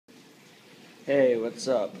Hey, what's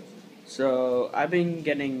up? So, I've been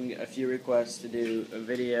getting a few requests to do a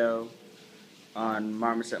video on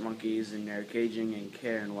marmoset monkeys and their caging and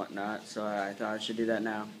care and whatnot, so I thought I should do that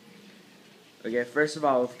now. Okay, first of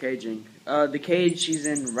all, with caging. The cage she's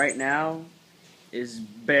in right now is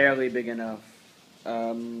barely big enough.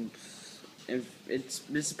 Um, this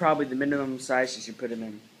is probably the minimum size you should put him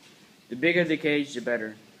in. The bigger the cage, the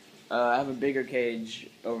better. I have a bigger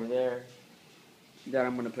cage over there that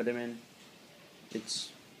I'm going to put him in.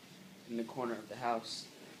 It's in the corner of the house,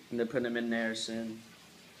 and they're putting him in there soon.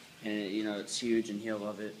 And it's huge, and he'll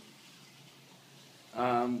love it.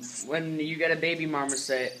 When you get a baby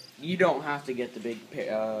marmoset, you don't have to get the big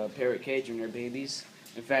parrot cage when they're babies.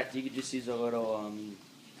 In fact, you could just use a little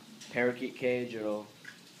parakeet cage or a little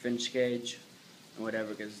finch cage, or whatever,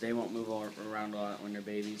 because they won't move around a lot when they're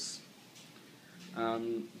babies.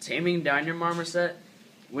 Taming down your marmoset,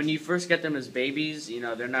 when you first get them as babies,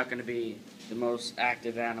 they're not going to be the most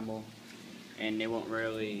active animal, and they won't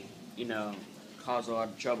really, cause a lot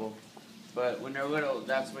of trouble. But when they're little,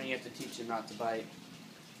 that's when you have to teach them not to bite,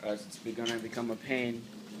 or else it's going to become a pain.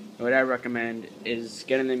 What I recommend is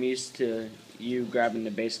getting them used to you grabbing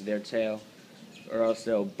the base of their tail, or else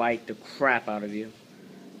they'll bite the crap out of you.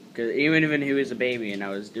 Because even when he was a baby and I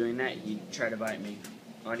was doing that, he'd try to bite me.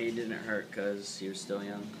 Only it didn't hurt because he was still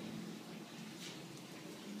young.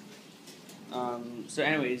 So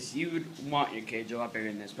anyways, you would want your cage a lot bigger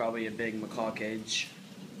than this. Probably a big macaw cage.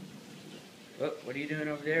 Oh, what are you doing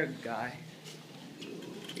over there, guy?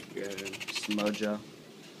 It's Mojo.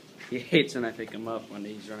 He hates when I pick him up when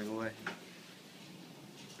he's running away.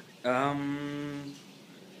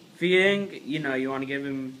 Feeding, you want to give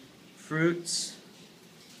him fruits,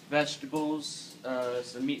 vegetables,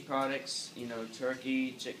 some meat products,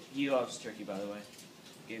 turkey, he loves turkey, by the way.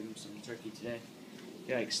 Gave him some turkey today.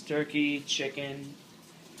 He likes turkey, chicken,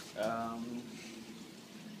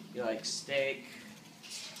 he likes steak,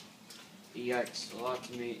 he likes lots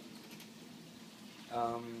of meat.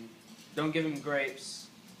 Don't give him grapes,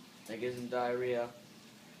 that gives him diarrhea.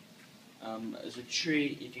 As a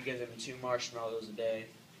treat, you could give him 2 marshmallows a day.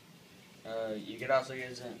 You could also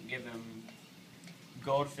give him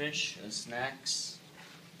goldfish as snacks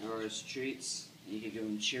or as treats. You could give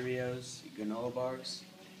him Cheerios, granola bars,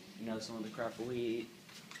 some of the crap we eat.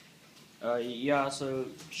 You also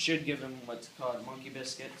should give him what's called monkey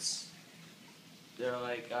biscuits. They're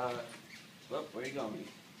like, where are you going?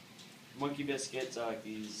 Monkey biscuits are like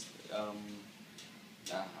these,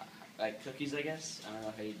 like cookies, I guess. I don't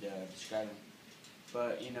know how you'd describe them.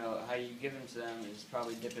 But, how you give them to them is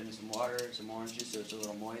probably dip it in some water, some orange juice so it's a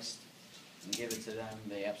little moist, and give it to them.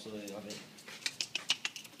 They absolutely love it.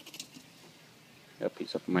 Yep,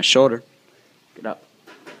 he's up on my shoulder. Get up.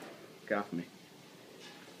 Get off me.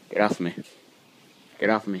 Get off me. Get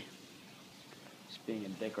off me. He's being a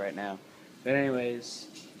dick right now. But anyways,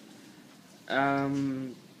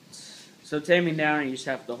 so taming down, you just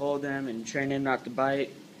have to hold them and train them not to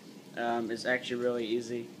bite. It's actually really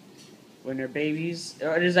easy. When they're babies,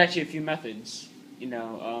 there's actually a few methods.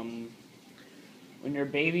 When they're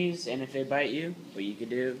babies and if they bite you, what you could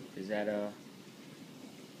do is that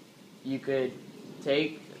you could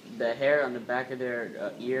take the hair on the back of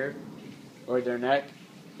their ear or their neck,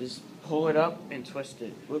 just pull it up and twist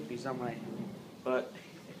it. Whoop, he's on my butt.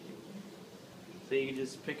 So you can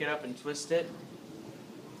just pick it up and twist it.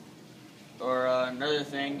 Or another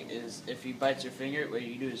thing is if he bites your finger, what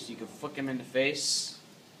you do is you can flick him in the face.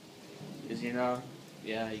 Because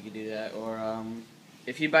yeah, you could do that. Or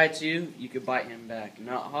if he bites you, you could bite him back.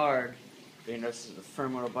 Not hard, but this is a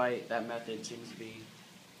firm little bite. That method seems to be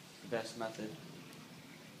the best method.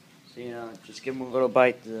 So just give him a little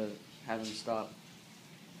bite to have him stop.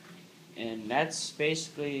 And that's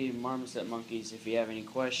basically marmoset monkeys. If you have any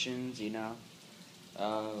questions,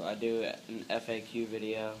 I do an FAQ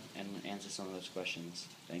video and answer some of those questions.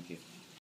 Thank you.